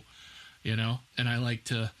sew, and I like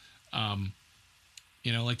to,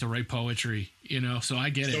 like to write poetry, so I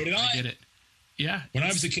get it. So did I. I get it. Yeah. When I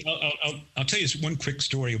was a kid, I'll tell you this one quick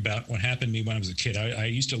story about what happened to me when I was a kid. I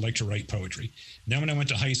used to like to write poetry. Then when I went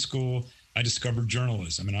to high school, I discovered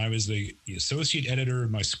journalism, and I was the associate editor of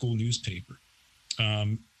my school newspaper.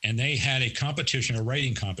 And they had a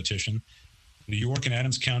writing competition. The York and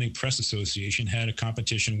Adams County Press Association had a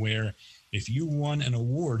competition where if you won an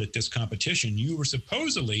award at this competition, you were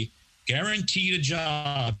supposedly guaranteed a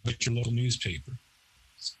job at your local newspaper.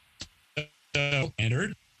 So I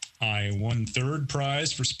entered. I won third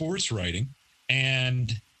prize for sports writing,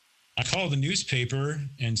 and I call the newspaper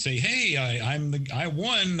and say, "Hey, I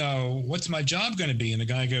won. What's my job going to be?" And the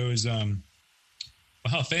guy goes, "Well,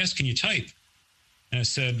 how fast can you type?" And I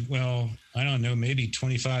said, "Well, I don't know, maybe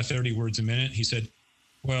 25, 30 words a minute." He said,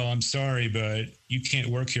 "Well, I'm sorry, but you can't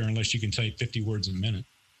work here unless you can type 50 words a minute."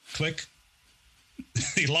 Click.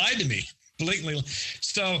 He lied to me. Blatantly.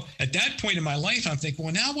 So at that point in my life, I'm thinking,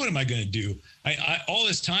 well, now what am I going to do? I all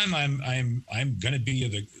this time I'm going to be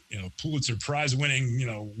the Pulitzer Prize winning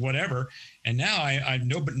whatever, and now I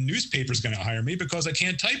know, but newspaper's going to hire me because I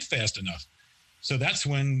can't type fast enough. So that's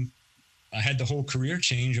when I had the whole career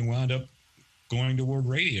change and wound up going toward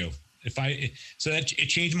radio. So that it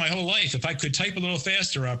changed my whole life. If I could type a little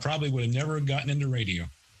faster, I probably would have never gotten into radio.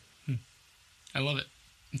 I love it.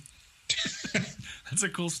 That's a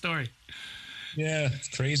cool story. Yeah, it's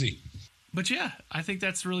crazy. But yeah, I think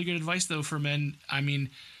that's really good advice though for men. I mean,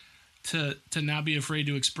 to not be afraid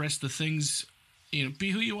to express the things,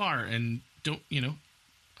 be who you are and don't,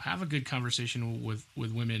 have a good conversation with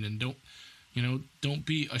women and don't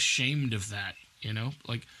be ashamed of that,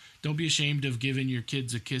 like don't be ashamed of giving your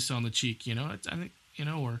kids a kiss on the cheek, I think,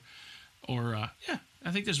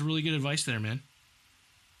 I think there's really good advice there, man.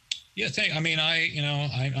 Yeah.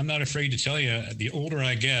 I'm not afraid to tell you, the older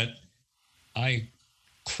I get, I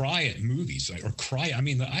cry at movies or cry. I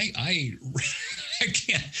mean, I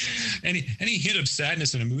can't, any hint of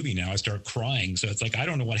sadness in a movie now, I start crying. So it's like, I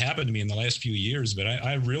don't know what happened to me in the last few years, but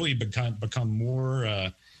I really become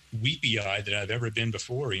more weepy eyed than I've ever been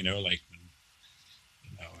before, like,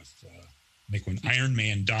 Like when Iron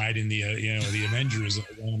Man died in the the Avengers,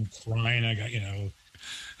 I'm crying. I got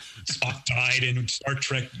Spock died in Star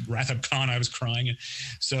Trek Wrath of Khan. I was crying.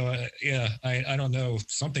 So I don't know.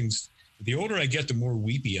 The older I get, the more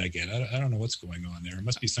weepy I get. I don't know what's going on there. It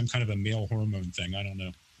must be some kind of a male hormone thing. I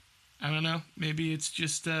don't know. Maybe it's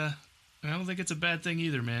just. I don't think it's a bad thing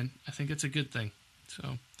either, man. I think it's a good thing.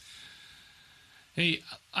 So. Hey,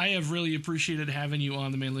 I have really appreciated having you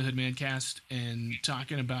on the Manlyhood Mancast and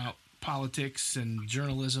talking about politics and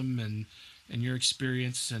journalism and your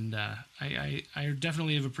experience. And I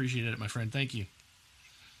definitely have appreciated it, my friend. Thank you.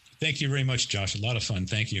 Thank you very much, Josh. A lot of fun.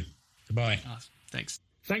 Thank you. Goodbye. Awesome. Thanks.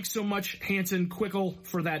 Thanks so much, Hanson Quickel,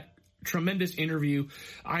 for that tremendous interview.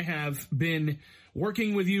 I have been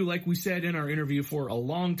working with you, like we said in our interview, for a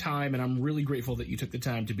long time, and I'm really grateful that you took the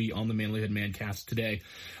time to be on the Manlyhood Mancast today.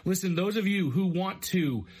 Listen, those of you who want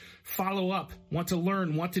to follow up, want to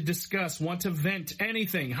learn, want to discuss, want to vent,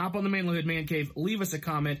 anything, hop on the Manlyhood Man Cave, leave us a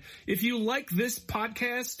comment. If you like this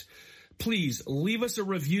podcast, please leave us a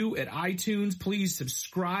review at iTunes. Please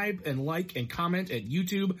subscribe and like and comment at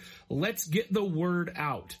YouTube. Let's get the word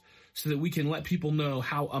out, so that we can let people know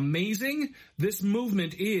how amazing this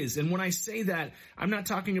movement is. And when I say that, I'm not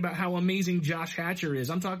talking about how amazing Josh Hatcher is.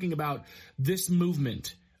 I'm talking about this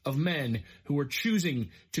movement of men who are choosing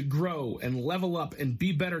to grow and level up and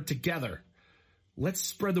be better together. Let's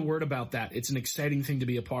spread the word about that. It's an exciting thing to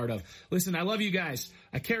be a part of. Listen, I love you guys.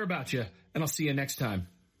 I care about you, and I'll see you next time.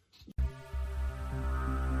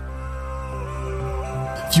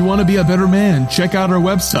 If you want to be a better man, check out our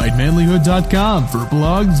website, manlyhood.com, for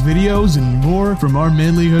blogs, videos, and more from our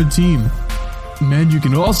Manlyhood team. And you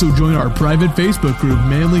can also join our private Facebook group,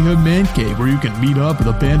 Manlyhood Man Cave, where you can meet up with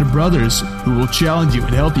a band of brothers who will challenge you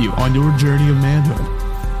and help you on your journey of manhood.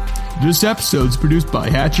 This episode is produced by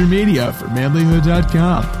Hatcher Media for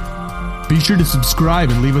manlyhood.com. Be sure to subscribe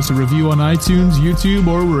and leave us a review on iTunes, YouTube,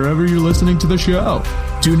 or wherever you're listening to the show.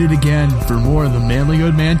 Tune in again for more of the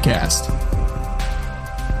Manlyhood Mancast.